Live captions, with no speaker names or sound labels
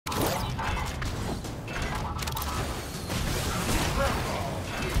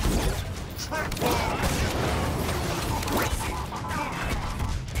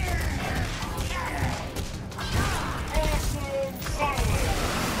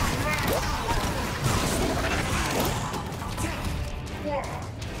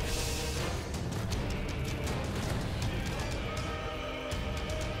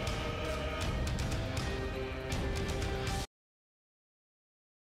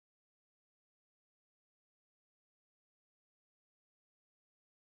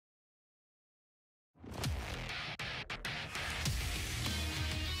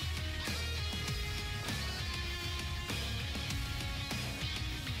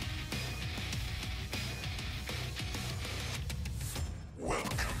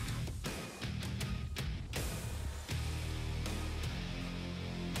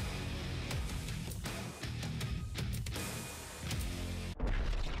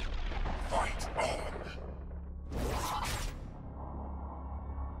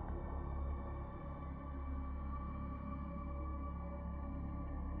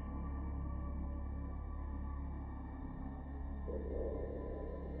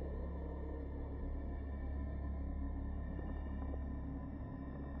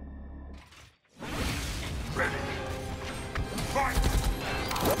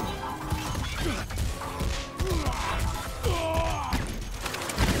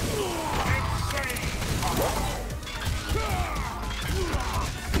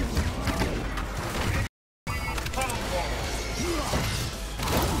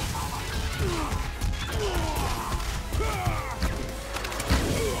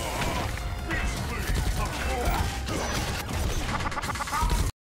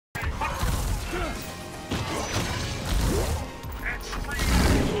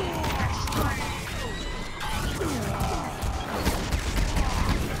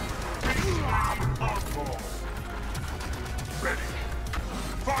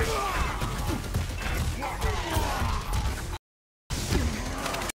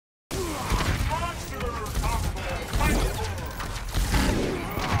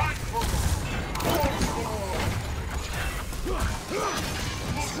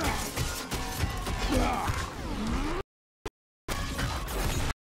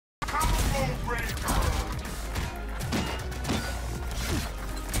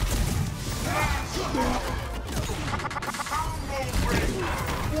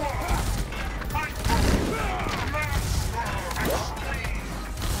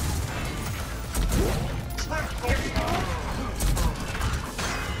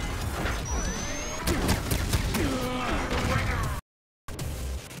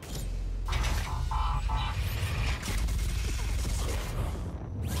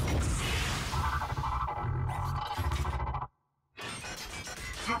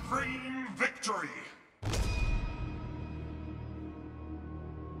Extreme victory!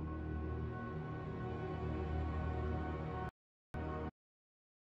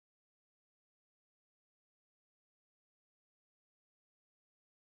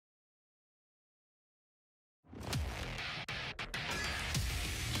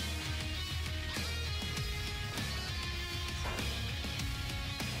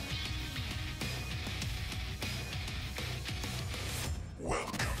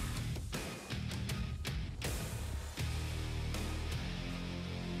 Welcome.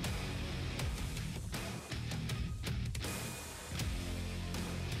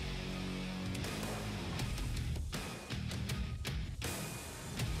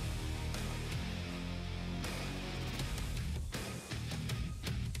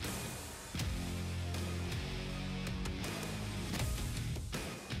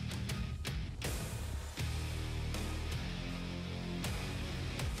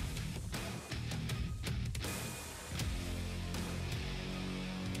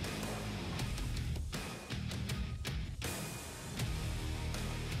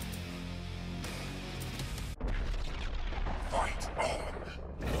 Fight on!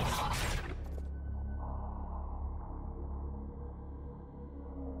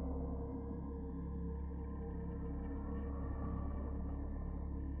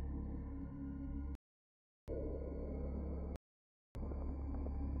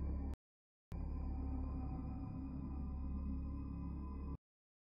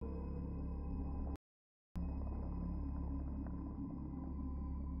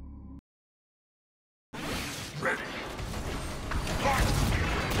 Ready!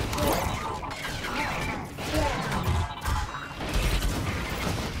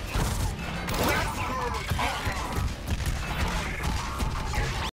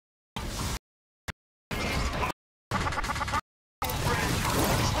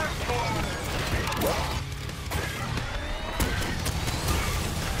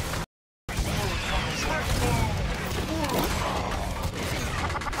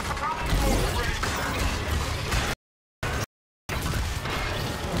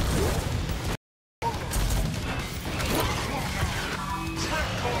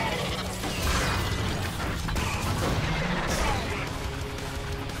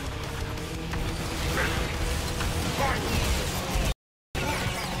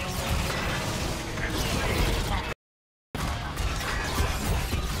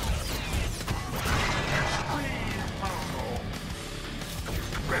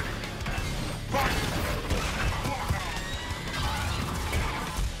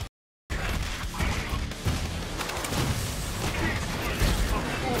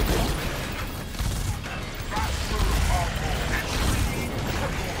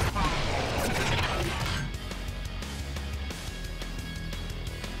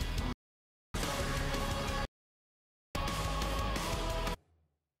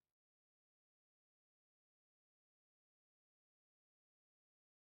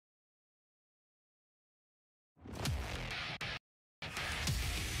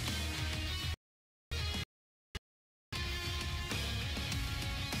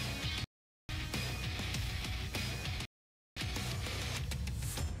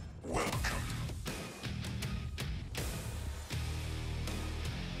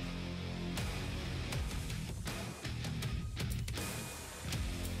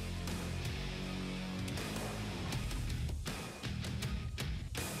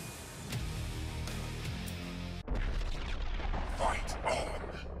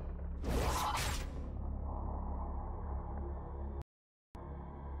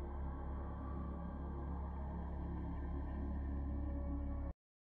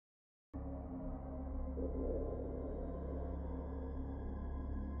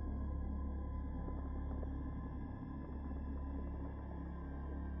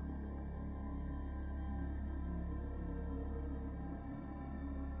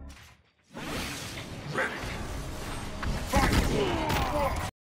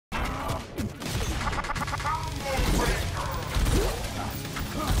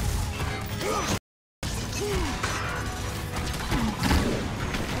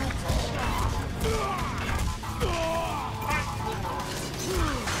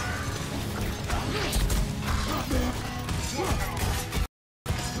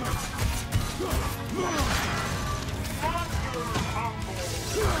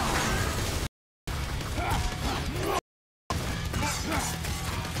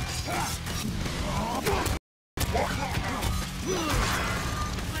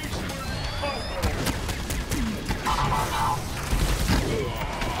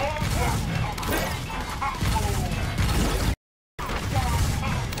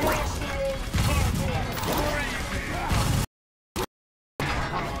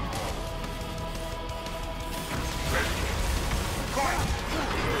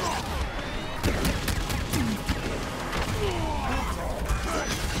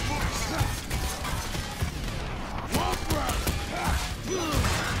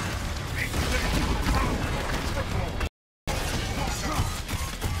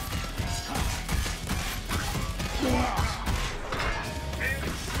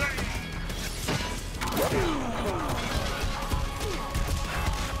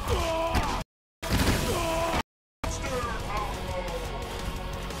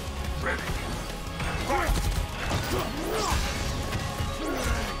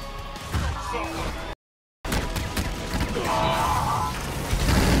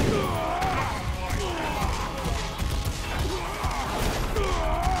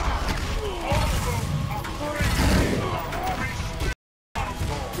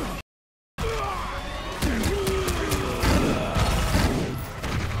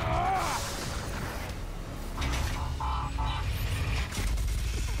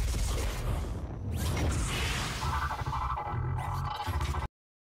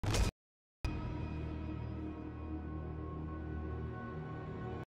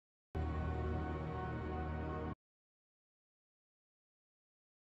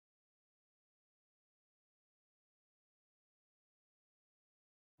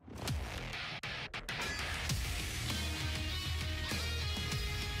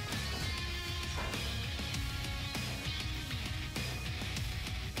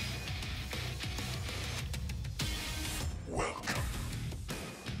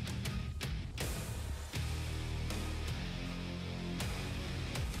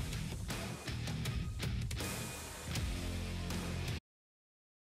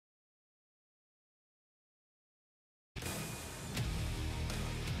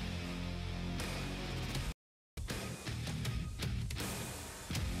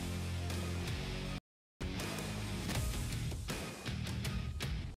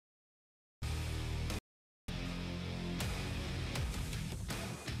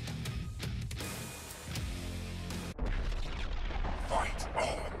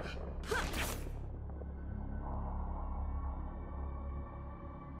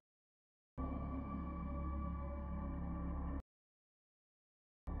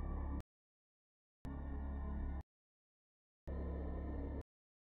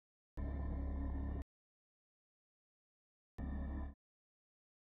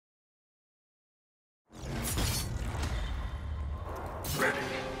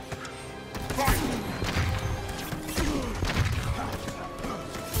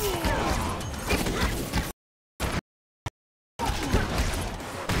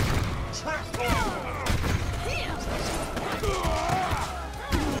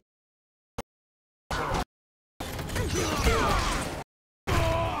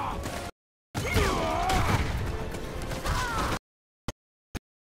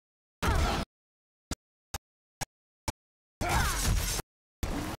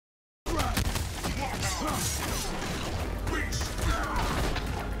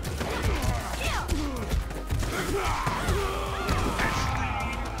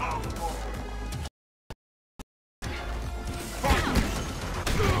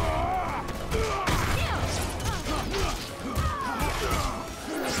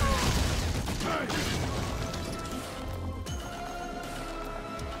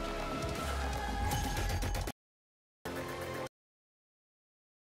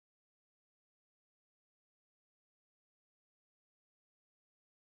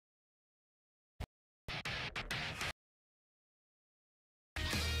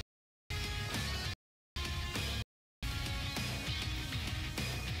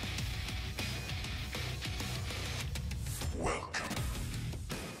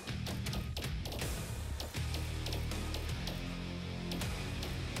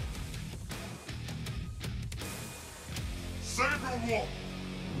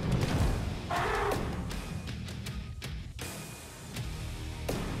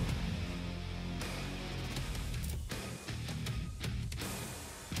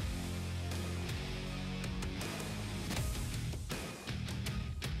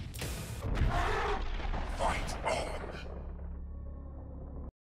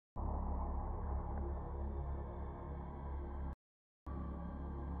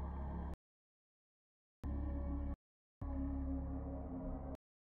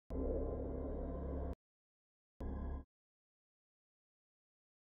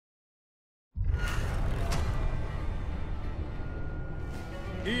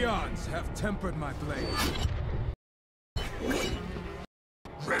 Eons have tempered my blade.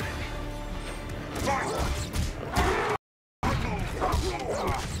 Ready. Fight!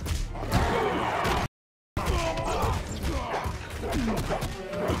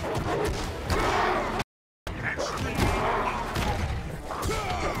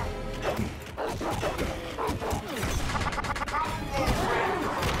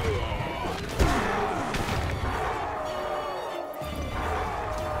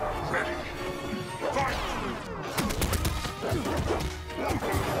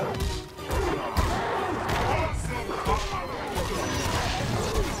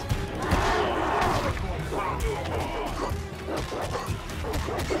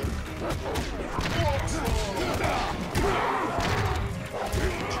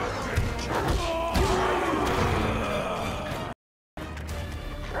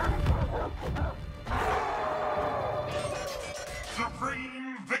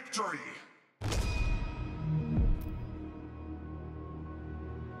 Supreme victory!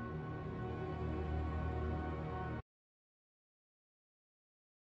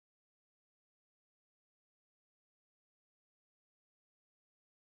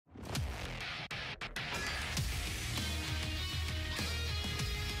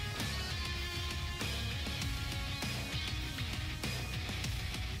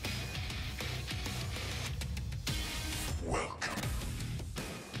 Welcome.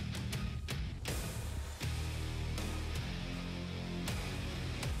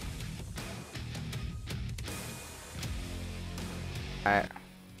 Alright.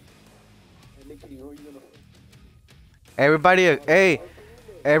 Everybody, hey,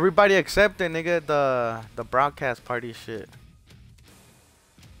 everybody accept it, nigga. The broadcast party shit.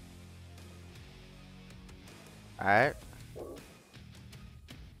 Alright.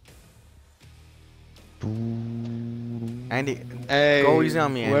 Andy, Hey, go easy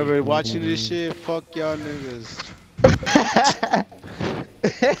on me, Andy. whoever watching this shit, fuck y'all niggas.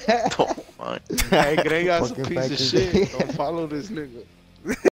 Don't mind. Hey, Gregas a Fucking piece of fucking- shit. Don't follow this nigga.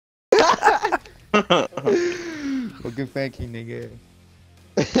 Fucking fancy nigga.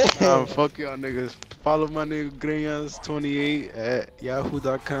 Fuck y'all niggas. Follow my nigga Gregas28 at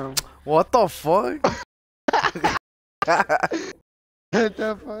yahoo.com. What the fuck? What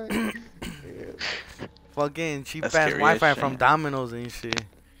the fuck? Fucking cheap That's ass scary Wi-Fi as from shit. Domino's and shit.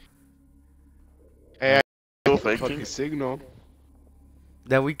 Go Fucking faking. signal.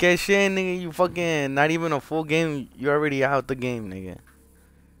 That we get shit, nigga. You fucking not even a full game. You already out the game, nigga.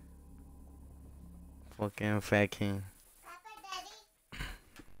 Fucking fat king.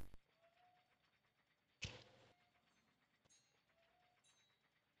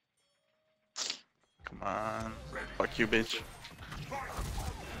 Come on. Fuck you, bitch.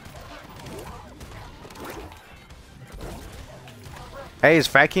 Hey, is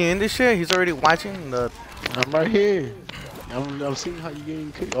Fat King in this shit? He's already watching the. I'm right here. I'm seeing how you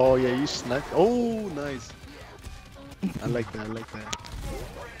getting kicked. Oh yeah, you sniped. Oh, nice. I like that. I like that.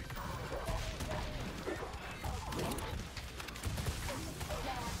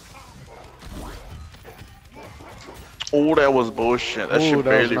 Oh, that was bullshit. That Oh, shit that was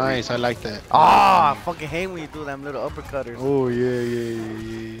barely. nice. I like that. Ah, I fucking hate when you do them little uppercutters. Oh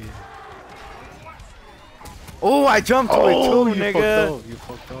yeah. Oh, I jumped to Oh, it too, you nigga. fucked up. You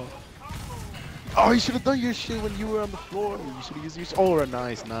fucked up. Oh, you should have done your shit when you were on the floor. You should have used your. Oh,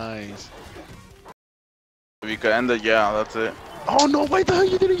 nice. If you could end it, yeah, that's it. Oh no! Why the hell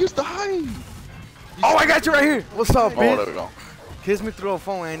you didn't use the high? Oh, I got you right here. What's up, Oh, there bitch? we go. Kiss me through a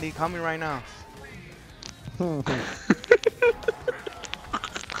phone, Andy. Call me right now.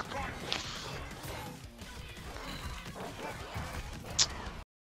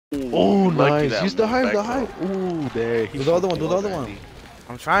 Oh, lucky nice. that Use the high. back The high. row. Ooh, there. Do the other one, do the other one.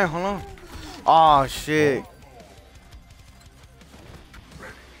 I'm trying. Hold on. Oh shit.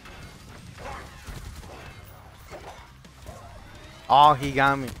 Oh, he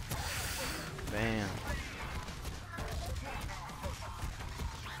got me. Damn.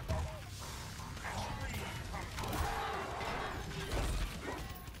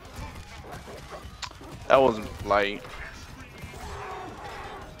 That was light.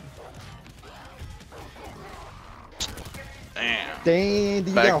 Damn. Dang,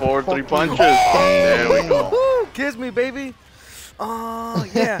 you Back got forward, 3 fucking- punches. There we go. Woo! Kiss me, baby. Oh,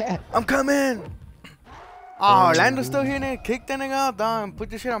 yeah. I'm coming. Oh, Orlando's still here, nigga. Kick that nigga out, dog. And put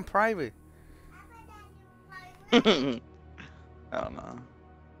this shit on private. I don't know.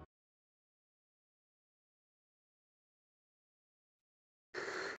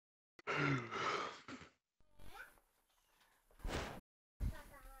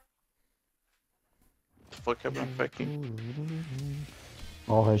 Fuck happened, Becky?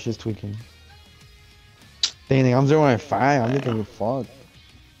 Oh, her shit's tweaking. Dang, I'm 0-5. I'm getting fucked.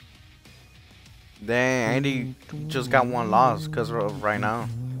 Dang, Andy just got 1 loss because of right now.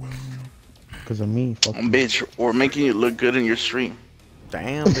 Because of me. Fuck. Bitch, we're making you look good in your stream.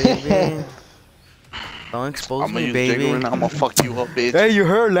 Damn, baby. Don't expose I'm gonna me, use baby. Jigger and I'm gonna fuck you up, bitch. Hey, you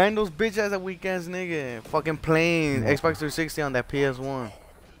heard Lando's bitch ass at weekends, nigga. Fucking playing Xbox 360 on that PS1.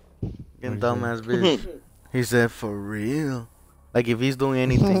 Fucking dumbass bitch. He said, for real. Like if he's doing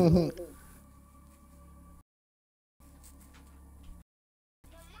anything.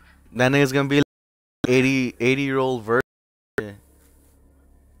 That nigga's gonna be like 80-year-old version.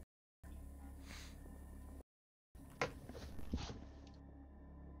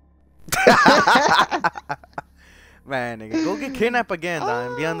 Man, nigga, go get kidnapped again, dog,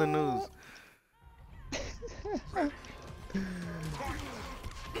 and be on the news.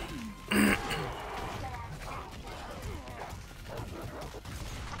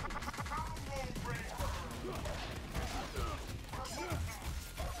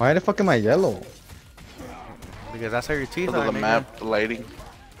 Why the fuck am I yellow? Because that's how your teeth Look at are, the nigga. map, the lighting.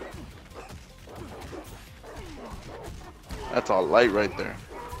 That's all light right there.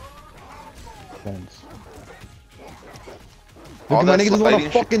 Thanks. All Look at my that nigga just wanna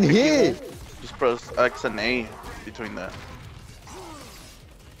lighting should fucking pick you hit. up. Just press X and A between that.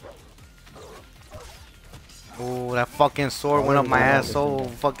 Oh, that fucking sword went up my ass so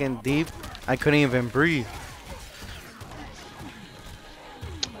fucking deep, I couldn't even breathe.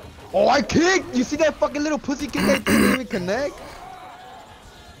 Oh, I kicked! You see that fucking little pussy kick that didn't even connect?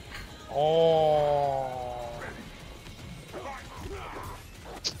 Oh.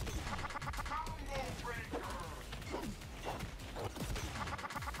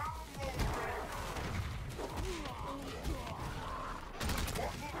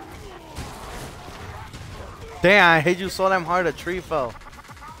 Damn, I hit you so damn hard a tree fell.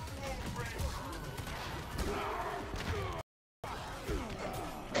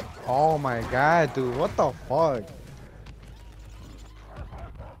 Oh my god, dude, what the fuck?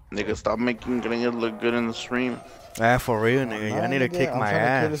 Nigga, stop making it look good in the stream. Ah, for real, nigga. Y'all need to kick I'm my trying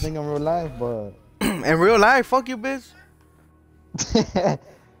to kill this ass. thing in real life, but In real life, fuck you, bitch.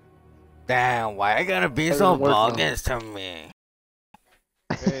 Damn, why I gotta be so Doesn't work now. bogus to me?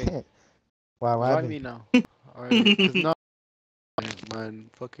 Hey, wow, what join me happened? now. Alright, cause now, man,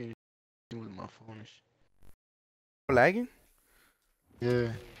 fucking with my phone and shit. Lagging?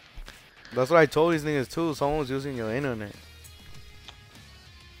 Yeah. That's what I told these niggas too. Someone's using your internet.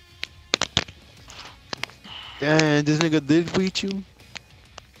 Damn, this nigga did beat you.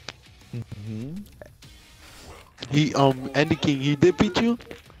 Mm-hmm. He Andy King, he did beat you.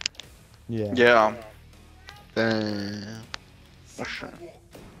 Yeah. Yeah. Damn. Oh, shit.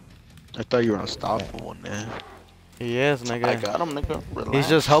 I thought you were unstoppable, man. He is, I nigga. got him, nigga. Relax. He's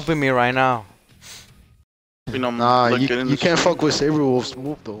just helping me right now. You know, Nah, look you, good in you the can't stream. fuck with Saberwolf's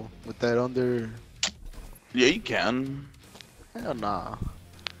move though. With that under. Yeah, you can. Hell nah.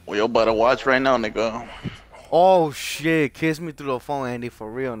 Well, you better watch right now, nigga. Oh shit, kiss me through the phone, Andy,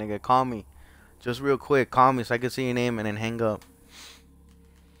 for real, nigga. Call me. Just real quick, call me so I can see your name and then hang up.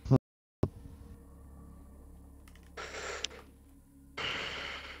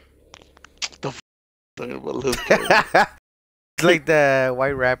 Talking about let's go. It's like that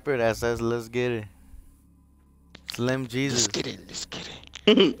white rapper that says, let's get it. Slim Jesus. Let's get it, let's get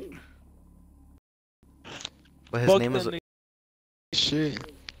it. But his Fuck name is... that nigga.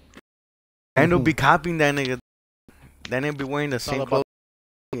 Shit. And he'll be copying that nigga. Then he'll be wearing the same all clothes.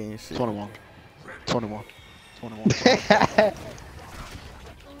 about- And shit. 21. 21. 21.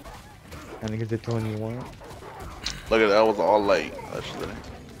 I think it's a 21. Look at that, was all light. Actually.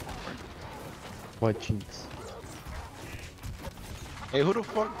 What cheeks? Hey, who the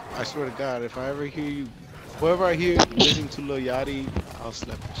fuck? I swear to God, if I ever hear you, whoever I hear listening to Lil Yachty, I'll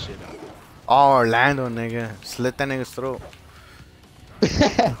slap the shit out of you. Oh, Orlando, nigga. Slit that nigga's throat.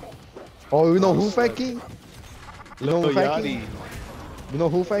 Oh, you know who, Fat King? You know Lil who, Fat Yachty. King? You know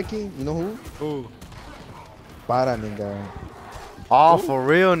who, Fat King? You know who? Who? Sparta, nigga. Oh, for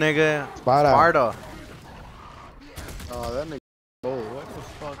real, nigga. Sparta. Sparta. Oh, that nigga. Oh, what the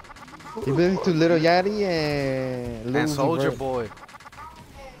fuck? He belongs to Little Yachty and Lil And Uzi Soldier Vert. Boy.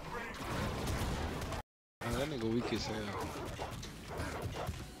 Oh, that nigga weak as hell.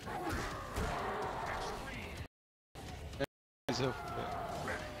 He's up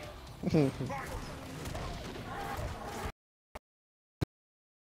for that.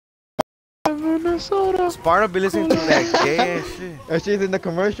 Minnesota. Sparta be listening to that gay ass shit. That shit's in the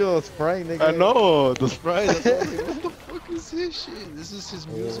commercial, Sprite, nigga. I know the Sprite. That's why I was like, what the fuck is this shit? This is his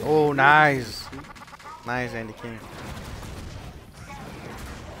music. Oh, nice. Nice, Andy King.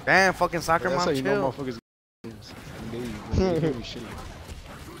 Damn, fucking soccer That's mom, how you know chill. motherfuckers. They hear me shit.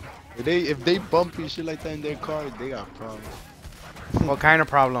 If they bumpy shit like that in their car, they got problems. What kind of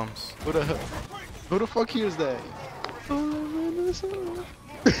problems? Who the fuck hears that?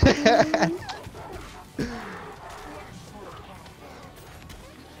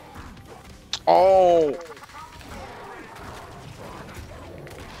 Oh,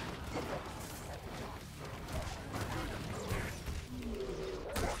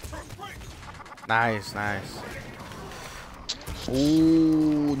 Nice, nice.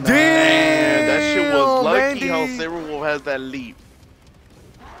 Ooh, nice. man, that shit was lucky Randy. how Saberwolf has that leap.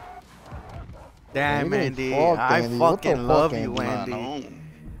 Damn, Andy, Andy. fuck, I Andy. What the fucking fuck, love you, Andy? I Andy. know.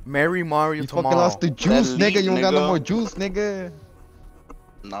 Marry Mario You fucking tomorrow. lost the juice, That nigga. lead, You don't got no nigga. more juice, nigga.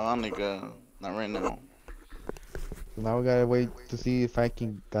 Nah, nigga, not right now. So now we gotta wait to see if I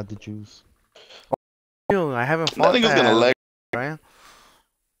can got the juice. Ew, I haven't That fought nigga's gonna leg. right?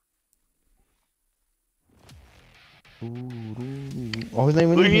 Ooh, ooh. Oh, he's not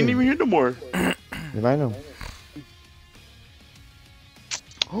even Look, in he ain't here. even here no more. Yeah, I know.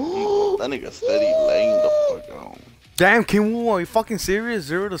 That nigga steady laying the fuck out. Damn, King Wu, are you fucking serious?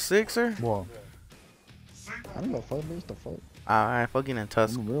 0-6, sir? Whoa. I don't know, fuck, bitch, the fuck. Alright, fucking in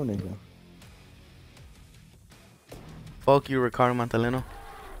Tusk. I'm a real nigga. Fuck you, Ricardo Montaleno.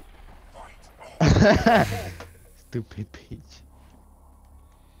 Stupid bitch.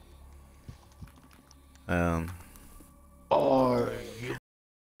 Oh,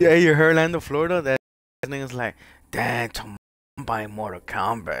 Yeah, you heard Orlando, Florida? That nigga's like, damn, I'm buying Mortal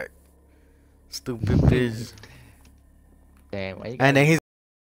Kombat. Stupid bitch. Damn, why you And then he's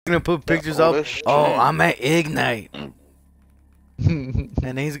gonna put pictures all up. this shit. Oh, I'm at Ignite. And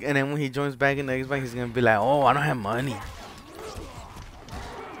then when he joins back in the Xbox, he's gonna be like, oh, I don't have money.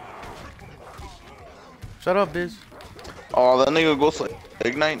 Shut up, bitch. Oh, that nigga goes to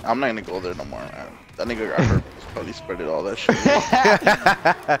Ignite. I'm not gonna go there no more, man. That nigga got hurt. Probably spreaded all that shit.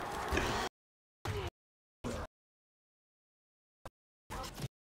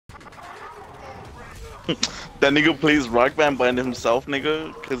 That nigga plays Rock Band by himself,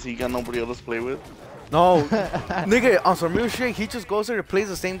 nigga, cause he got nobody else to play with. No, nigga, on some real shit, he just goes there to play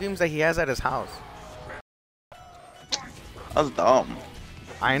the same games that he has at his house. That's dumb.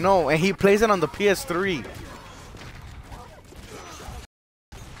 I know, and he plays it on the PS3.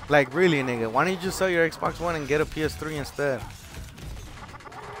 Like, really, nigga, why don't you just sell your Xbox One and get a PS3 instead?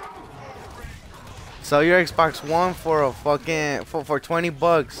 Sell your Xbox One for a fucking, for 20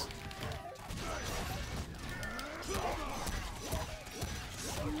 bucks.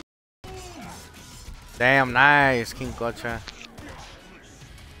 Damn, nice, King Gotcha.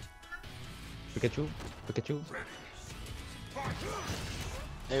 Pikachu? Pikachu?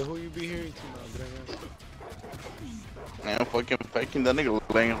 hey, who you be hearing to now, Dregas? Man, fucking faking that nigga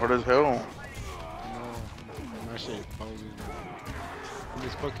laying hard as hell. No, my shit probably.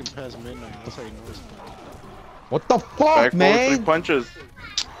 It's fucking past midnight. That's how you know it's done. What the fuck, Back forward 3 man? punches.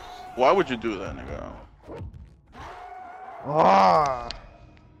 Why would you do that, nigga? Ah.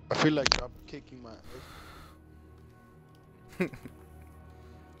 I feel like I'm kicking my.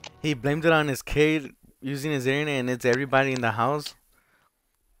 He blamed it on his kid using his internet, and it's everybody in the house.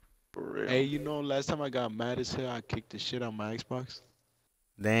 For real. Hey, you know, last time I got mad as hell, I kicked the shit on my Xbox. What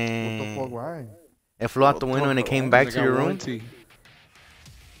the Dang. fuck, why? It flew out the window and it came back I to got your room. warranty.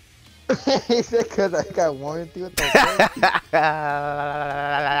 He said, cause I got warranty with the fuck?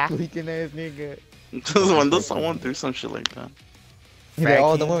 Tweaking ass nigga. Just wonder someone do some shit like that. He's like, oh,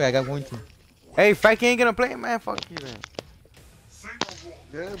 Frankie. don't worry, I got warranty. Hey, Frankie ain't gonna play, man. Fuck you, then.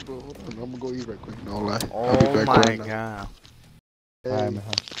 Yeah, bro. Hold on. I'm gonna go eat right quick. No lie. I'll Oh be back my right now. god. Hey, Alright, man.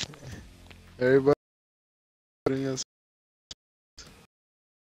 everybody. Else.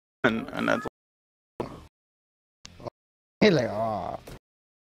 And that's He's like, oh.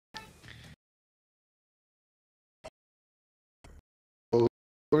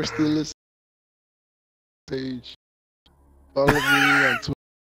 We're still listening. Page. Follow me on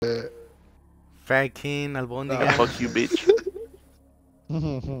Twitter. Fat King, Albondiga. fuck you, bitch.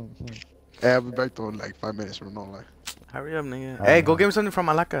 Hey, I'll be back though in like 5 minutes from no lie. Hurry up, nigga. I Hey, don't go know. get me something from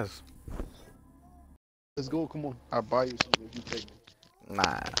Malacas. Let's go, come on. I'll buy you something. You take it.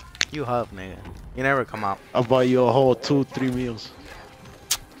 Nah, you hub, nigga. You never come out. I'll buy you a whole 2-3 meals.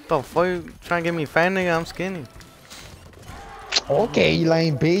 The fuck you trying to get me fat, nigga? I'm skinny. Okay, you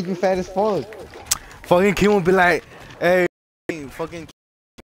lying bitch, you fat as fuck. Fucking Kim will be like, hey, fucking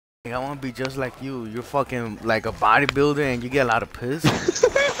I want to be just like you. You're fucking like a bodybuilder and you get a lot of piss.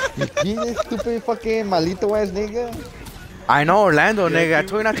 You this stupid fucking malito ass nigga. I know, Orlando, nigga. I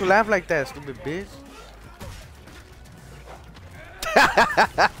told you not to laugh like that, stupid bitch.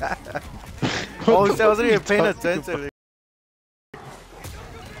 Oh, shit, I wasn't even paying attention.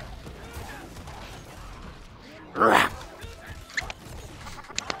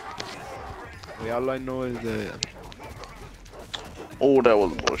 Wait, all I know is that Oh, that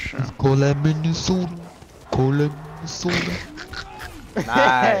was bullshit. Cola Minnesota. Cola Minnesota.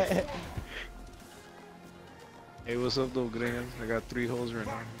 Nice. hey, what's up though, Graham? I got 3 holes right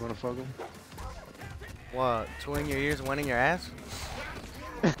now. You wanna fuck them? What? 2 in your ears, 1 in your ass?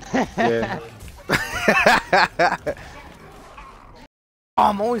 Yeah. Oh,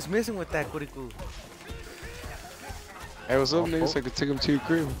 I'm always missing with that Kuriku. Hey, what's up, niggas? I could take them to your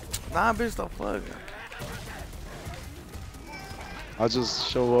crib. Nah, bitch, the fuck. I'll just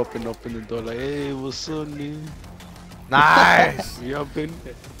show up and open the door like, hey, what's up, nigga? Nice. You up in?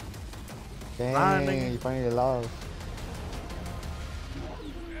 Dang, Nah, nigga. you finally love.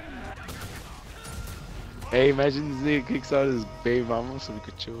 Hey, imagine this nigga kicks out his baby mama so we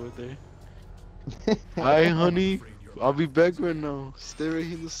could chill with her. Hi, honey. I'll be back right now. Stay right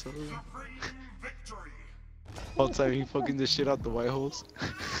here in the sun. Supreme victory. All the time he fucking the shit out the white holes.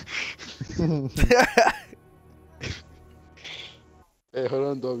 Hey, hold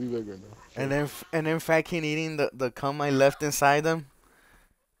on, though. I'll be back right now. and then fucking eating the cum I left inside them.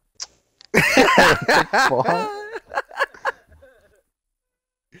 Fuck.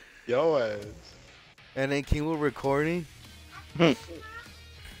 Yo ass. And then King was recording. Hmm.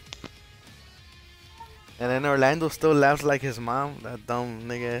 And then Orlando still laughs like his mom. That dumb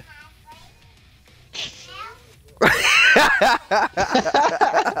nigga.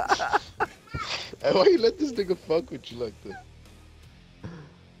 Hey, why you let this nigga fuck with you like that?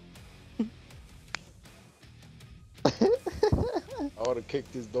 I would've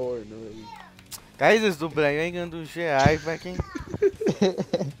kicked his door in already. Guys is stupid. I ain't gonna do shit. I fucking.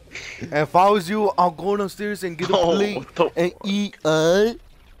 If I was you, I'll go downstairs and get a Oh, plate what the and fuck? eat. I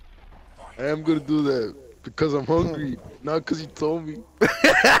am gonna do that because I'm hungry, not because you told me.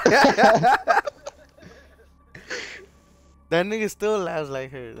 That nigga still laughs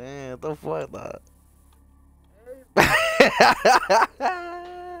like her. Damn, what the fuck, dog?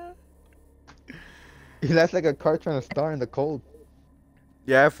 He laughs like a car trying to start in the cold.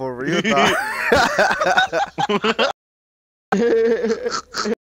 Yeah, for real, dog.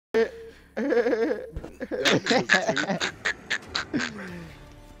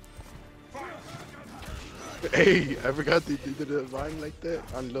 Hey, I forgot they did the line like that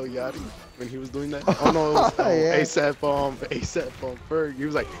on Lil Yachty when he was doing that. Oh no, it was Yeah. ASAP Ferg. He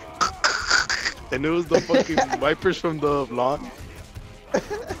was like, and it was the fucking wipers from the lawn.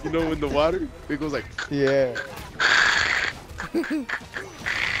 You know, in the water, it goes like. Yeah. That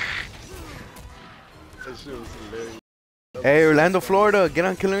shit was hilarious. Hey, Orlando, Florida, get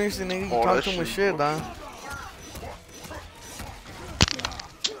on Killer Instinct, nigga. You Oh, talk that too much shit shit, dog.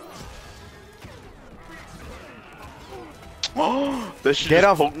 That shit Get just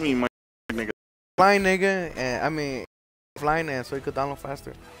off. poked me, my nigga. Flying, nigga, and I mean, flying, and so you could download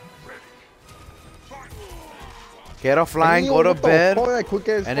faster. Get offline, go to bed,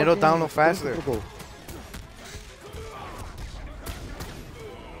 and it'll download faster.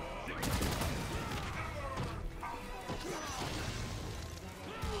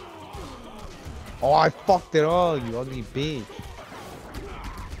 Oh, I fucked it all, you ugly bitch.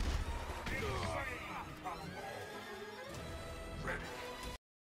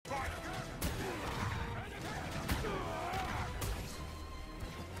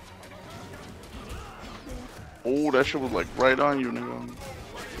 Oh, that shit was like right on you, nigga.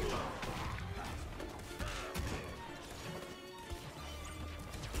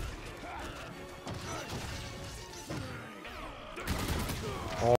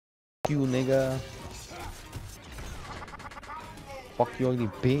 You nigga. Fuck you ugly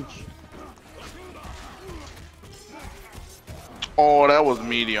bitch. Oh, that was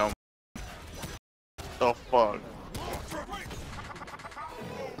medium. The fuck?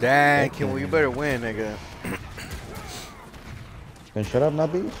 Dang, Kim, you better win, nigga. Can you shut up now,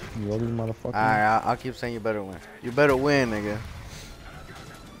 bitch? You ugly motherfucker. Alright, I'll keep saying you better win. You better win, nigga.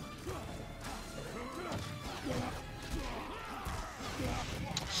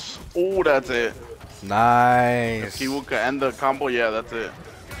 Ooh, that's it. Nice. Kiwu can end the combo. Yeah, that's it.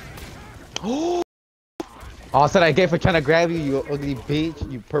 Oh, that's what I get for trying to grab you, you ugly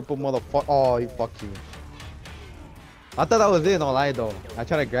bitch, you purple motherfucker. Oh, you fuck you. I thought that was it, no lie though. I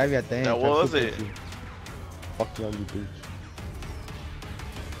tried to grab you at the end. That tried to was super it. you. Fuck you, ugly bitch.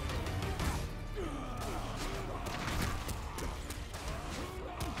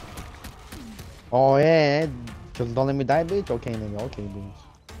 Oh yeah, just don't let me die, bitch. Okay, nigga. Okay, bitch.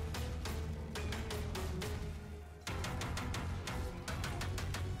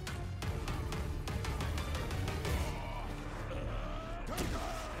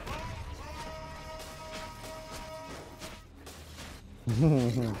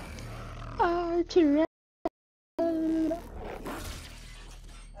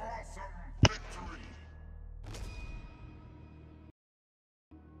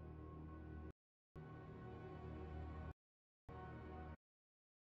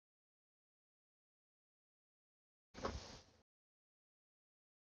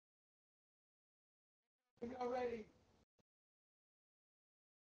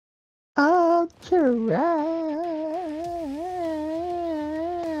 Archer.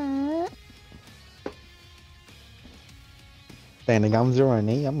 Dang, nigga, I'm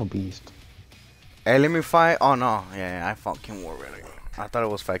 0-8. I'm a beast. Hey, let me fight. Oh no, yeah, I fought King Warrior. I thought it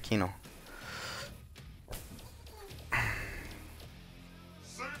was Fakino.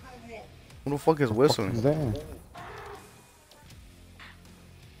 Who the fuck is Who's whistling? there?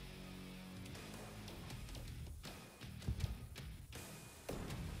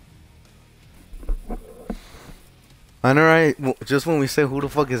 I know, right? Just when we say who the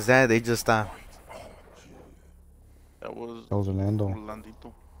fuck is that, they just stop. That was That was Orlando.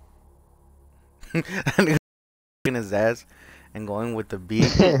 Orlandito. And in his ass and going with the beat.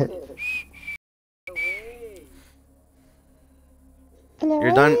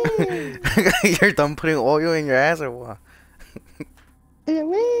 You're done. You're done putting oil in your ass or what?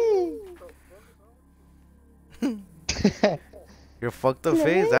 Your fucked up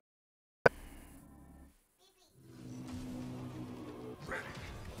face.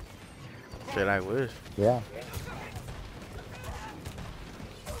 Shit, I wish. Yeah.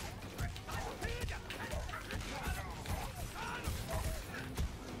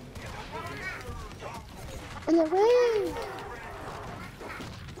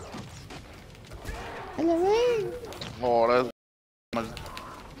 Oh, that's much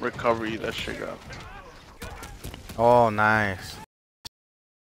recovery that shit got. Oh, nice.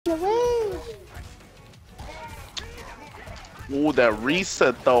 Ooh, that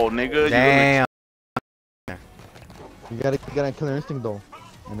reset though, nigga. Damn. You gotta killer instinct though.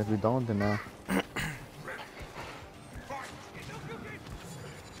 And if you don't, then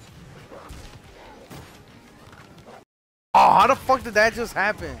Oh, how the fuck did that just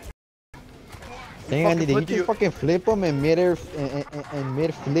happen? Dang, Andy, did you put just fucking flip him in mid-air and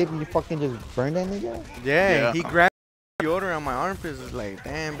mid-flip and you fucking just burn that nigga? Yeah, he grabbed the order on my armpits. It's like,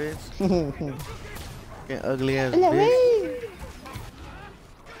 damn, bitch. Fucking ugly ass bitch.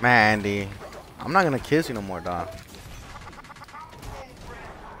 Man, Andy, I'm not gonna kiss you no more, dog.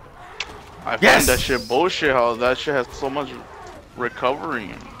 I find Yes! that shit bullshit. How that shit has so much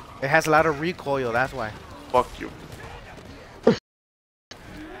recovery. It has a lot of recoil, that's why. Fuck you.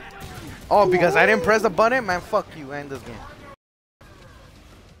 Oh, because I didn't press the button? Man, fuck you, end this game.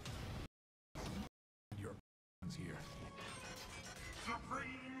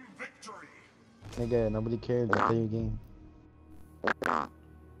 Supreme victory. Nigga, nobody cares. Just play your game.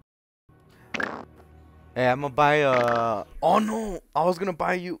 Hey, I'm gonna buy oh no, I was gonna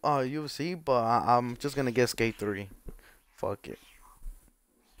buy you UFC, but I'm just gonna get Skate 3. Fuck it.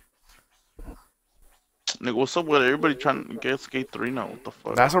 Nigga, what's up with everybody trying to get Skate 3 now? What the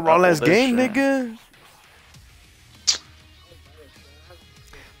fuck? That's a raw ass That game, shit. nigga.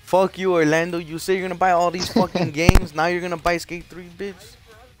 Fuck you, Orlando. You say you're gonna buy all these fucking games. Now you're gonna buy Skate 3, bitch.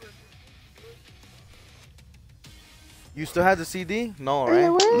 You still have the CD? No, right?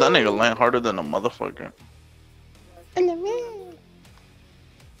 That nigga land harder than a motherfucker.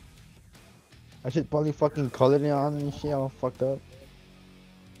 I should probably fucking color it on and shit. All fucked up.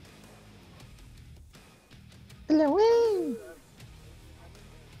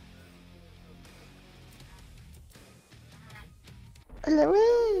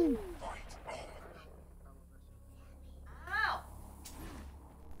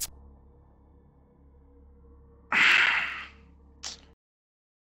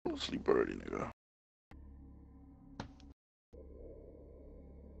 Sleep already, nigga.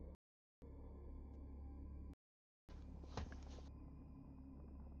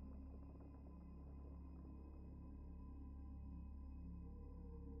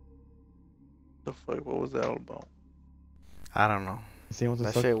 The fuck? What was that all about? I don't know. He said he wants to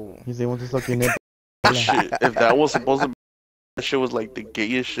That suck. shit. He said he wants to suck your nipple. Shit, if that was supposed to be, that shit was like the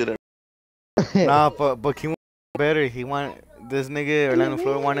gayest shit ever. Nah, but he better. He want this nigga Orlando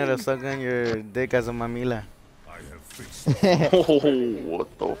Flores wanted to suck on your dick as a mamila. I have fixed Oh,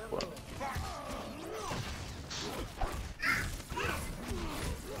 what the fuck?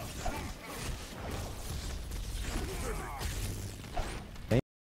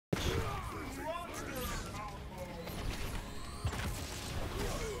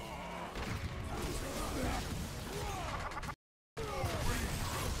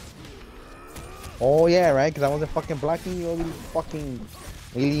 Oh yeah, right? Cause I wasn't fucking blocking you, ugly fucking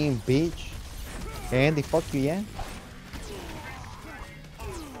alien bitch. And they fuck you, yeah?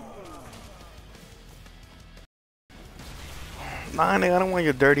 Nah, nigga, I don't want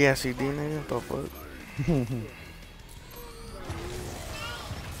your dirty ass CD, nigga. What the fuck?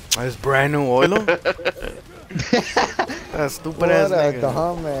 It's brand new oil. That stupid ass What a nigga.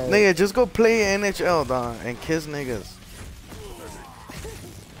 dumbass. Nigga, just go play NHL, dog, and kiss niggas.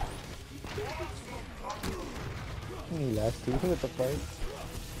 He last two. What the fuck?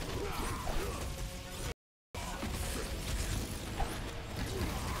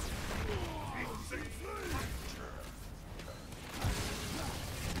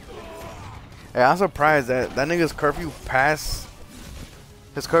 Hey, I'm surprised that nigga's curfew passed.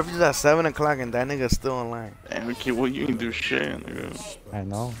 His curfew's at 7 o'clock and that nigga's still online. Damn, Ricky, what you can do shit, nigga. I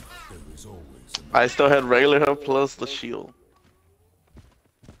know. I still had regular health plus the shield.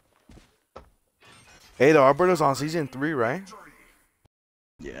 Hey, the Arbiter's on season 3, right?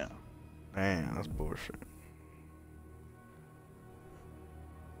 Yeah. Man, that's bullshit.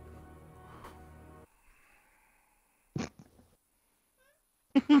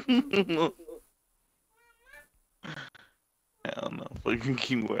 Hell no. Fucking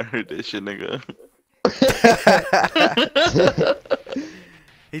King wearing that shit, nigga.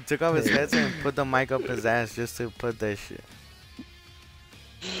 He took off his headset and put the mic up his ass just to put that shit.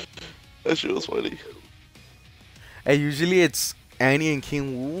 That shit was funny. Hey, usually it's Annie and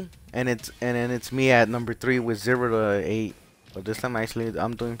King Wu, and then it's me at number 3 with 0 to 8. But this time actually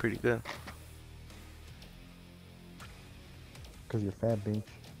I'm doing pretty good. Cause you're fat, bitch.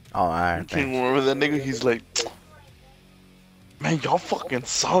 Oh, alright. King, remember that nigga? He's like, man, y'all fucking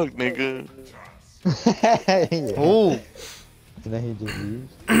suck, nigga. Yeah. Oh, And then he just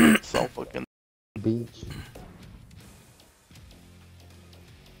leaves. So fucking. Beach.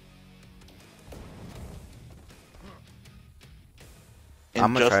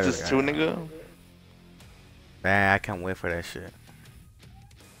 I'ma try Injustice this 2, guy. nigga. man, I can't wait for that shit.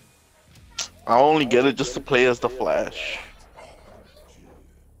 I only get it just to play as the Flash.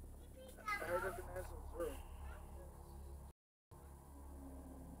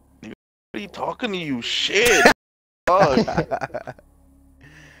 Nigga, what are you talking to you? Shit. Fuck.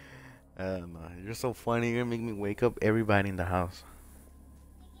 No, you're so funny. You're gonna make me wake up everybody in the house.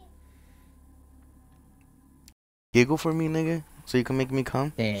 Giggle for me, nigga, so you can make me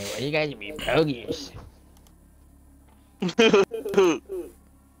come. Damn, why you guys be bogus?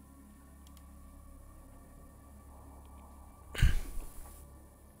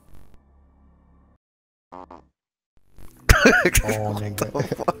 Oh, nigga.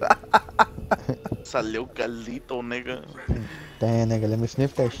 Salió caldito, nigga. Damn, nigga, let me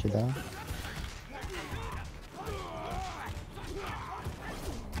sniff that shit, huh?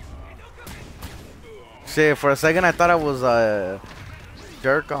 Shit, for a second I thought I was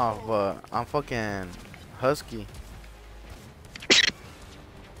jerk off, but I'm fucking husky.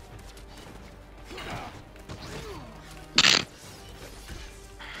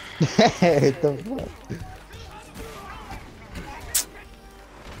 What the fuck?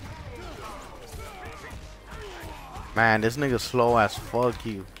 Man, this nigga slow as fuck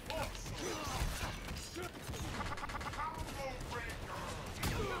you.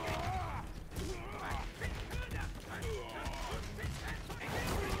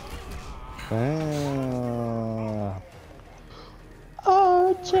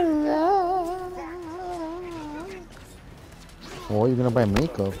 Oh, you're gonna buy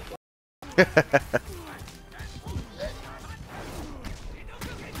makeup.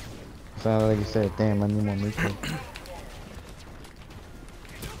 Sounded like you said, damn, I need more makeup.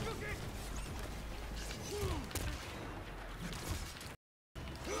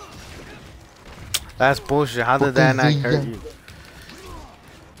 That's bullshit. How did that not hurt you?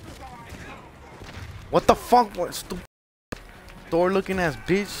 What the fuck? What stupid door looking ass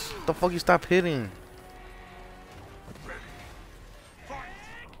bitch? What the fuck you stop hitting?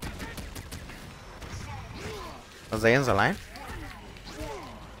 Was Zayn's alive?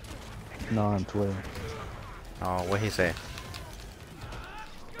 No, on Twitter. Oh, what he say?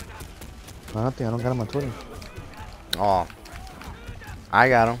 Nothing. I don't got him on Twitter. Oh, I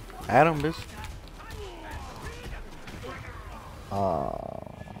got him. Add him, bitch.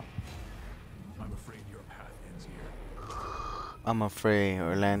 I'm afraid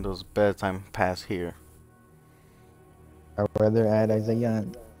Orlando's bedtime pass here. I'd rather add Isaiah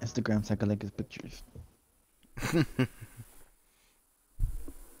on Instagram so I can like his pictures.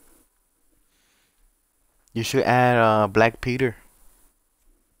 You should add Black Peter.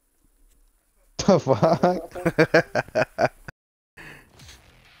 The fuck?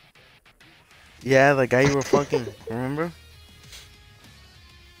 Yeah, the guy you were fucking. Remember?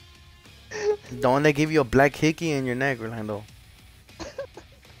 The one that gave you a black hickey in your neck, Orlando.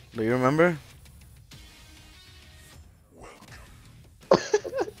 Do you remember?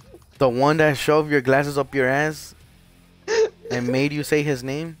 The one that shoved your glasses up your ass and made you say his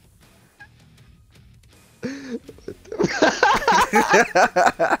name?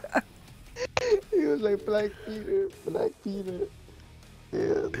 He was like Black Peter, Black Peter.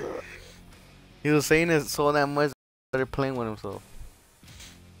 Yeah, no. He was saying it so that much that started playing with himself.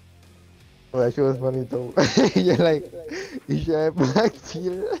 Oh, that shit was funny though. You're like, you should have Black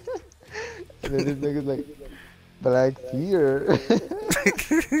Peter. And then this nigga's like, Black Peter.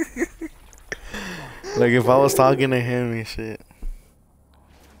 Like if I was talking to him and shit.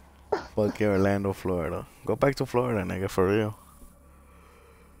 Fuck yeah, Orlando, Florida. Go back to Florida, nigga, for real.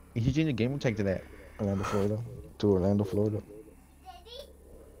 You should change the gamer tag to that. Orlando, Florida. To Orlando, Florida.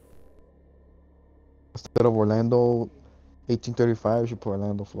 Instead of Orlando 1835, you should put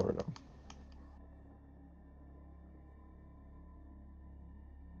Orlando, Florida.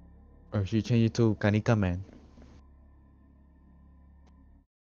 Or should you change it to Canica Man?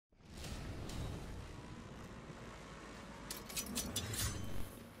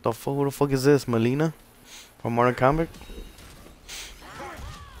 Who the fuck is this? Melina? From Mortal Kombat?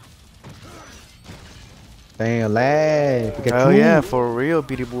 Damn, lag. Hell yeah, for real,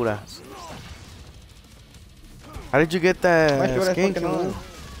 Piriburas. How did you get that skin? on.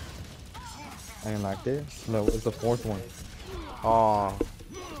 I unlocked it. No, it's the fourth one. Oh.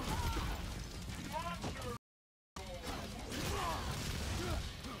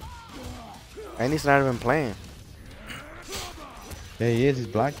 And he's not even playing. Yeah, he is. He's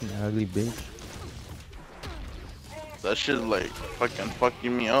blocking. Ugly bitch. That shit's like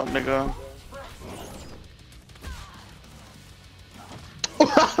fucking me up, nigga.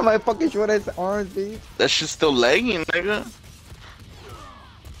 My fucking short ass arms, bitch. That shit's still lagging, nigga.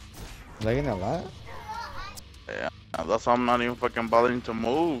 Lagging a lot. Yeah, that's why I'm not even fucking bothering to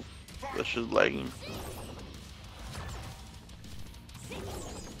move. That shit's lagging.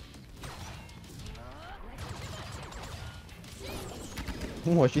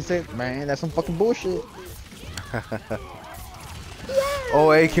 What she said? Man, that's some fucking bullshit.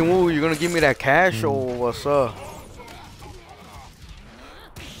 Oh, hey, Kinwoo, you gonna give me that cash or what's up?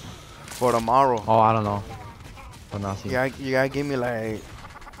 For tomorrow. Oh, I don't know. I'm not seeing. You gotta give me like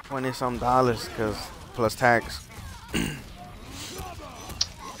 $20-some, cause plus tax.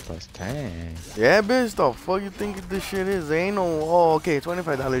 Plus 10. Yeah, bitch, the fuck you think this shit is? There ain't no, oh, okay,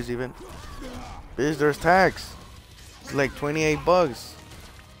 $25 even. Bitch, there's tax. It's like 28 bucks.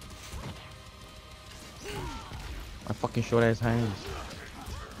 My fucking short ass hands.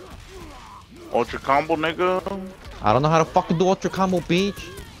 Ultra combo, nigga. I don't know how to fucking do ultra combo, bitch.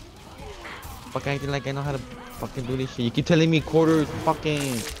 Fucking acting like I know how to fucking do this shit. You keep telling me quarter,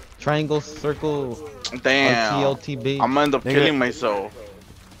 fucking triangle, circle, Damn. RTLT, bitch. I'm gonna end up Nigga. killing myself.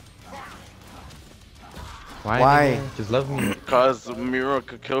 Why? nigga? Just love me. Cause Mira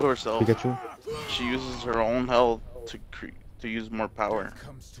could kill herself. Pikachu. She uses her own health to use more power.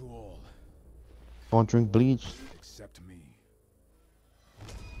 Comes to all, Don't drink bleach. except me.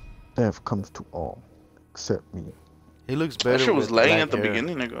 Death comes to all, except me. He looks That better shit was with laying black at the hair.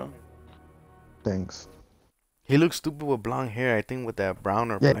 beginning, nigga. Thanks. He looks stupid with blonde hair. I think with that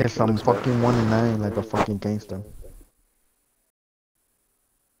brown or Yeah, black if hair I'm looks better. fucking 1 in 9 like a fucking gangster.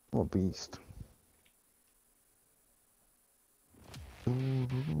 What beast.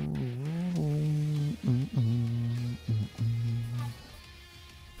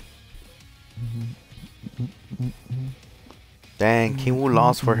 Dang, Kinwoo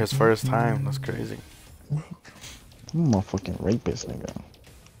lost for his first time. That's crazy. I'm a fucking rapist, nigga.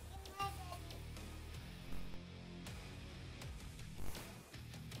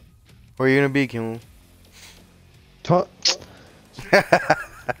 Where you gonna be, Kinwoo? Talk.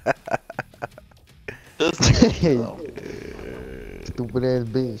 This nigga. Stupid ass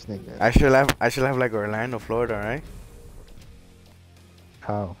bitch, nigga. I should have like Orlando, Florida, right?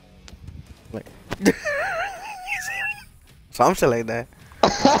 How? Some shit like that.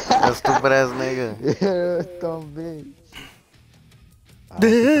 That stupid ass nigga. Yeah, dumb bitch.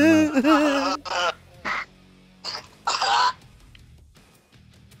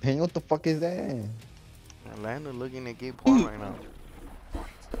 Hey, what the fuck is that? Orlando looking at gay porn right now.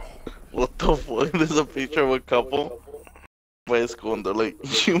 What the fuck? There's a picture of a couple. By school and they're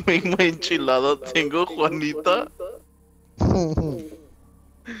like, you make my enchilada tengo Juanita.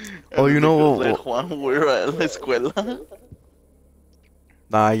 Oh, you know what? Like, Juan, we're at la escuela.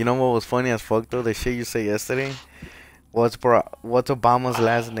 Nah, you know what was funny as fuck though? The shit you said yesterday. What's Obama's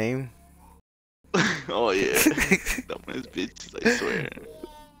last name? Oh yeah. Dumbass bitches, I swear.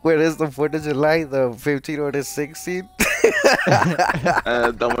 Where is the 4th of July? The 15th or the 16th?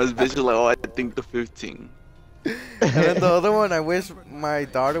 Dumbass bitch is like, oh, I think the 15. And then the other one, I wish my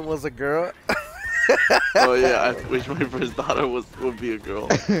daughter was a girl. Oh yeah, I wish my first daughter would be a girl.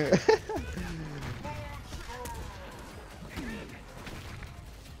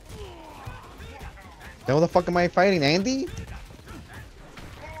 Then what the fuck am I fighting, Andy?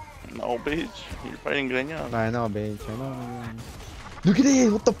 No, bitch, you're fighting Greña. I know, bitch. I know. Look at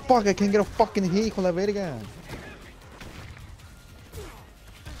it! What the fuck? I can't get a fucking hit con la verga.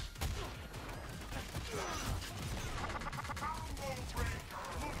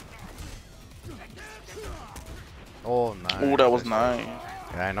 Oh, nice. Ooh, that was nice.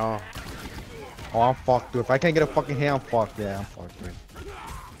 Yeah, I know. Oh, I'm fucked, dude. If I can't get a fucking hit, I'm fucked. Yeah, I'm fucked, dude.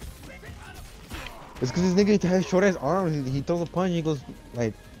 It's because this nigga has short ass arms. He throws a punch, he goes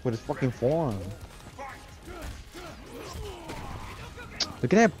like with his fucking forearm.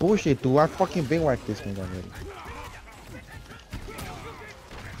 Look at that bullshit, dude. I fucking big whacked this nigga already.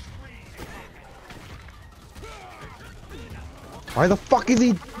 Why the fuck is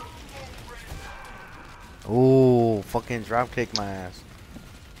he? Ooh, fucking drop kick my ass.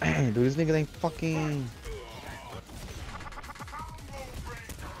 Man, dude, this nigga ain't fucking.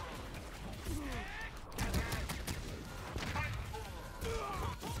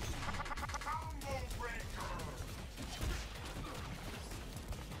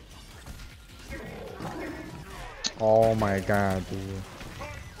 Oh my god, dude.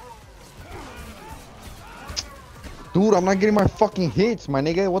 Dude, I'm not getting my fucking hits, my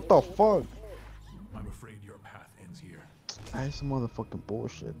nigga. What the fuck? I'm afraid your path ends here. That's some motherfucking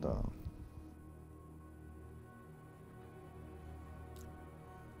bullshit, dog.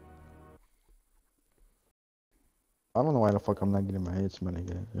 I don't know why the fuck I'm not getting my hits, my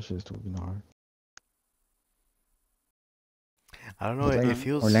nigga. That shit's too fucking hard. I don't know, it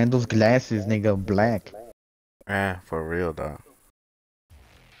feels... Orlando's glasses, nigga, black. Yeah, for real, dog.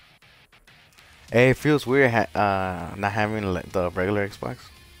 Hey, it feels weird not having like, the regular Xbox.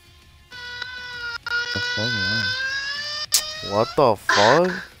 The fuck, man? What the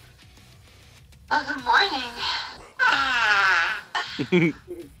fuck? Oh, good morning.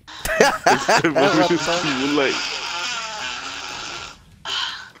 Like,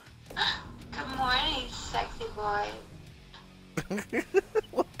 Good morning, sexy boy.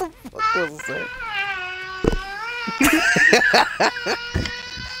 What the fuck was that?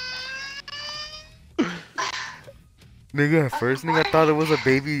 Nigga, at first, nigga, I thought it was a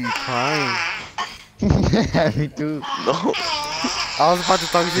baby crying. Me too. no. I was about to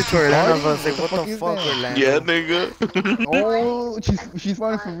talk shit to Orlando. I was about to say, what the is fuck, that? Orlando? Yeah, nigga. Oh, she's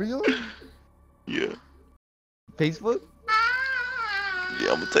falling for real? Yeah. Facebook?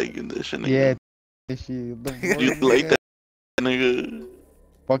 Yeah, I'm taking this shit, nigga. Yeah. She, You like that, nigga?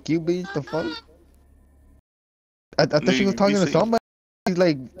 Fuck you, bitch. The fuck? I thought she was Nigga, talking you to say- somebody. She's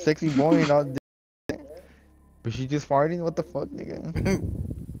like sexy boy and all. But she just farting? What the fuck, nigga?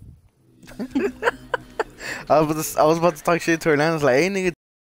 I was about to talk shit to Orlando. I was like, hey, nigga,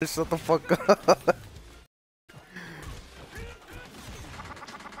 shut the fuck up.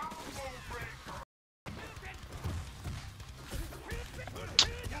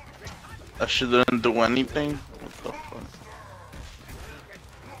 That shit didn't do anything? What the fuck?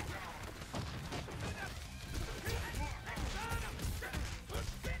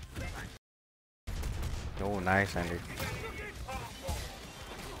 Oh, nice, Andy.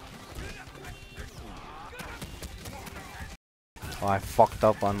 Oh, I fucked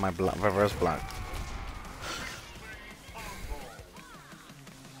up on my reverse block.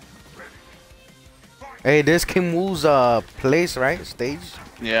 Hey, this Kim Woo's place, right? Stage?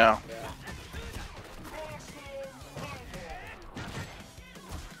 Yeah.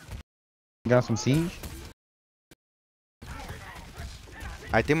 Got some siege?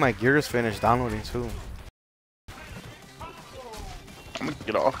 I think my gear is finished downloading too. I'm gonna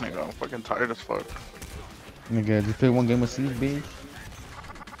get off, nigga. I'm fucking tired as fuck. Nigga, just play one game of siege, bitch.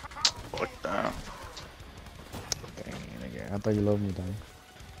 Fuck that. thought you loved me, Danny.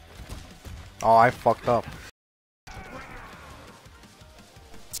 Oh, I fucked up.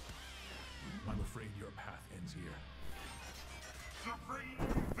 I'm afraid your path ends here. Supreme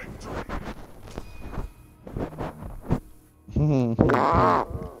victory.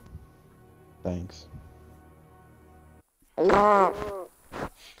 Thanks.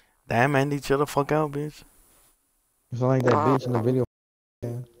 Damn, Andy, chill the fuck out, bitch. You sound like that bitch in the video.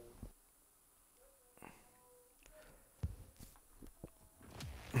 Man.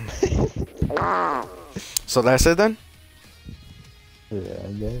 So that's it then? Yeah,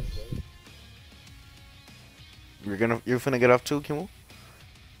 I guess. You're finna get off too, Kimmel?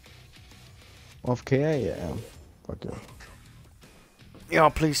 Off KI? Yeah. Fuck yeah. Y'all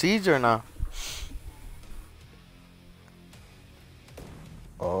play Siege or not?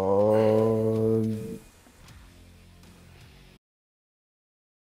 Oh.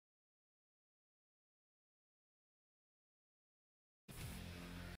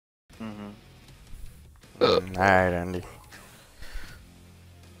 Mhm. Alright, Andy.